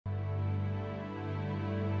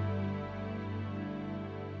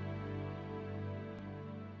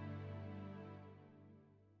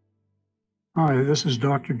Hi, this is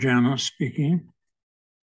Dr. Janis speaking.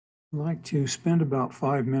 I'd like to spend about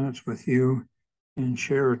 5 minutes with you and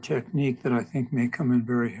share a technique that I think may come in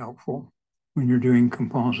very helpful when you're doing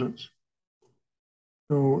composites.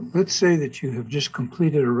 So let's say that you have just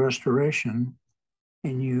completed a restoration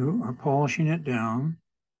and you are polishing it down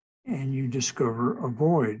and you discover a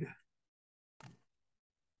void.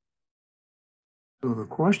 So the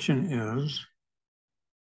question is,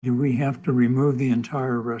 do we have to remove the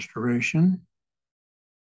entire restoration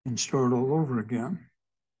and start all over again?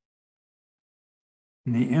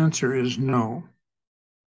 And the answer is no.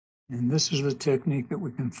 And this is the technique that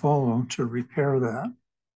we can follow to repair that.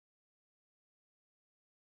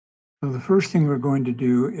 So the first thing we're going to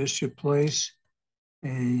do is to place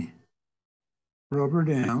a rubber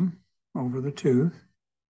dam over the tooth.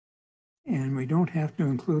 And we don't have to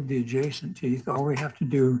include the adjacent teeth. All we have to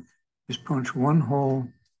do is punch one hole,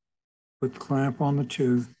 put the clamp on the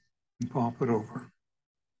tooth, and pop it over.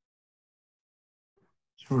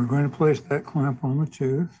 So we're going to place that clamp on the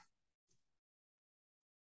tooth,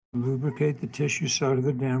 lubricate the tissue side of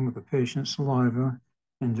the dam with the patient's saliva,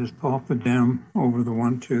 and just pop the dam over the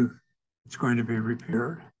one tooth. It's going to be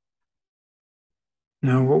repaired.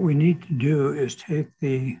 Now what we need to do is take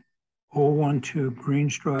the 012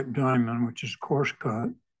 green stripe diamond, which is coarse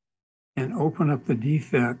cut, and open up the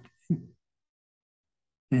defect.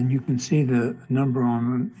 And you can see the number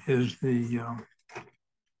on it is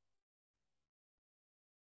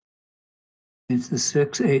it's the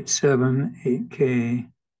 6878K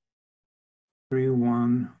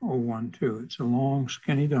 31012. It's a long,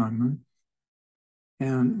 skinny diamond.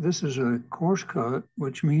 And this is a coarse cut,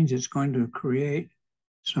 which means it's going to create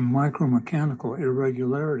some micromechanical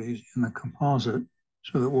irregularities in the composite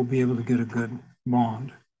so that we'll be able to get a good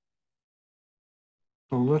bond.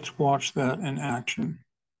 So let's watch that in action.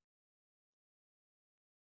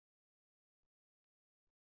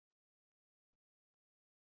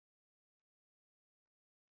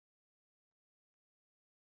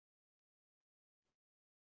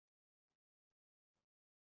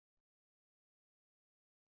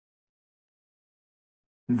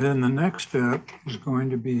 Then the next step is going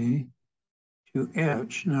to be to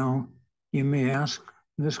etch. Now, you may ask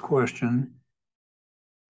this question,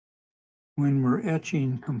 when we're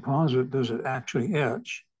etching composite, does it actually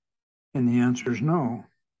etch? And the answer is no.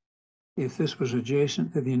 If this was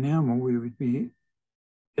adjacent to the enamel, we would be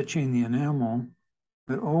etching the enamel.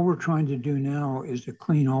 But all we're trying to do now is to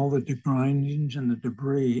clean all the degrindings and the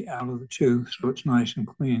debris out of the tooth so it's nice and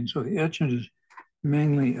clean. So the etching is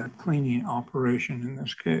mainly a cleaning operation in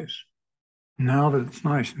this case. Now that it's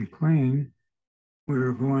nice and clean,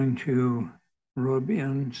 we're going to rub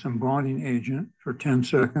in some bonding agent for 10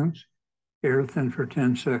 seconds, air thin for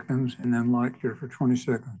 10 seconds, and then light cure for 20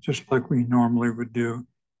 seconds, just like we normally would do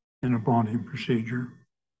in a bonding procedure.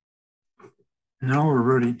 Now we're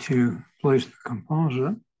ready to place the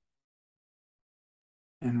composite.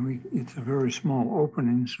 And it's a very small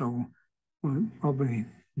opening, so we'll probably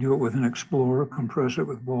do it with an Explorer, compress it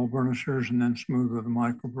with ball burnishers, and then smooth with a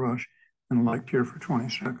micro brush and light cure for 20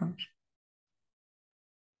 seconds.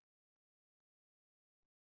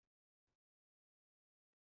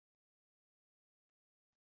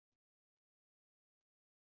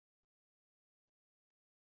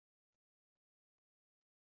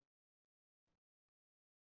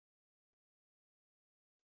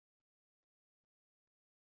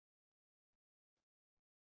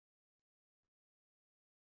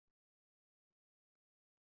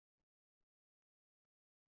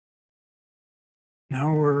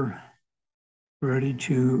 Now we're ready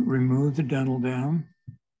to remove the dental dam,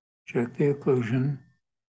 check the occlusion,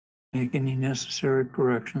 make any necessary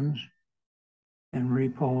corrections, and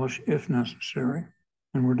repolish if necessary,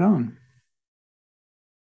 and we're done.